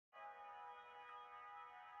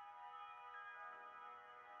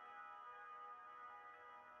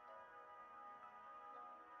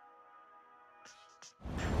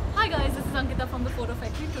Hi guys, this is Ankita from the Photo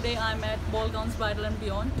Factory. Today I'm at Ball Gowns, Bridal and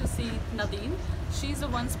Beyond to see Nadine. She's the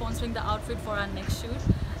one sponsoring the outfit for our next shoot.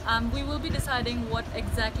 We will be deciding what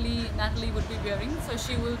exactly Natalie would be wearing, so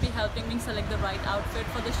she will be helping me select the right outfit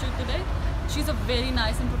for the shoot today. She's a very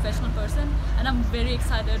nice and professional person and I'm very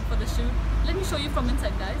excited for the shoot. Let me show you from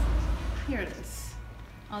inside, guys. Here it is.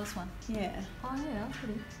 Oh, this one. Yeah. Oh yeah, that's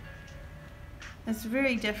pretty. It's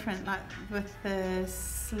very different, like with the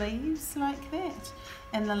sleeves like that,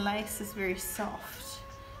 and the lace is very soft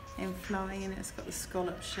and flowing, and it's got the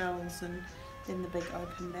scallop shells and then the big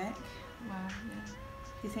open back. Wow, yeah. Do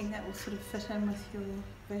you think that will sort of fit in with your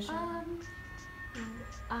vision?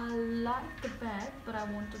 I like the back, but I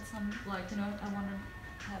wanted some, like, you know, I wanted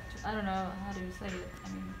to have to, I don't know, how do you say it? I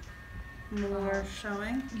mean, more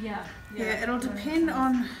showing? Yeah. Yeah, it'll depend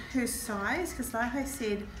on her size, because like I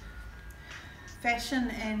said, fashion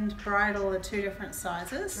and bridal are two different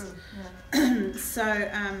sizes. True, yeah. So,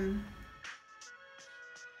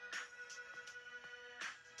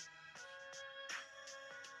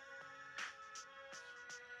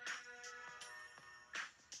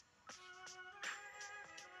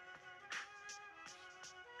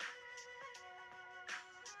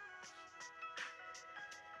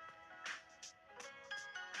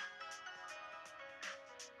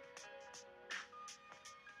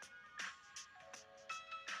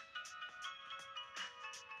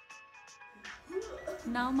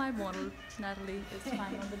 Now my model, Natalie, is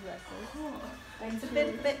trying on the dresses. it's a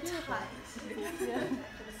bit tight. Yeah.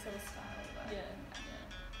 For the sort of style, though. Yeah.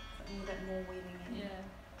 Something a bit more weaving in. Yeah.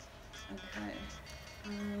 Okay.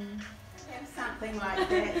 Have something like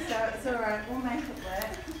that, so it's alright, we'll make it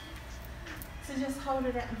work. So just hold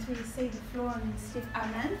it out until you see the floor and then step on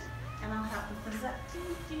in, and I'll help with the zip.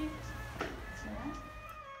 Thank you. Alright.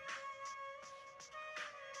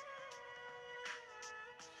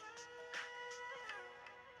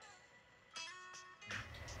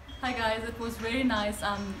 Hi guys, it was very nice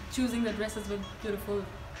choosing the dresses with beautiful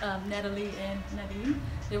Natalie and Nadine.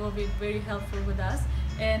 They will be very helpful with us.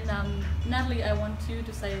 And Natalie, I want you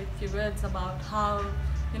to say a few words about how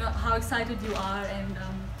excited you are and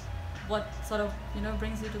what sort of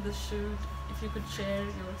brings you to the shoot. If you could share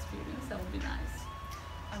your experience, that would be nice.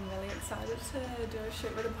 I'm really excited to do a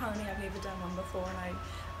shoot with a pony. I've never done one before and I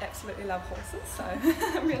absolutely love horses, so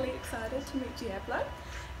I'm really excited to meet Diablo.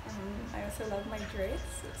 I also love my dress,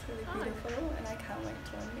 it's really beautiful and I can't wait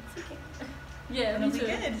to run next weekend. Yeah, It'll me be too.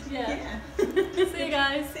 good. Yeah. Yeah. See you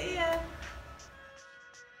guys. See ya.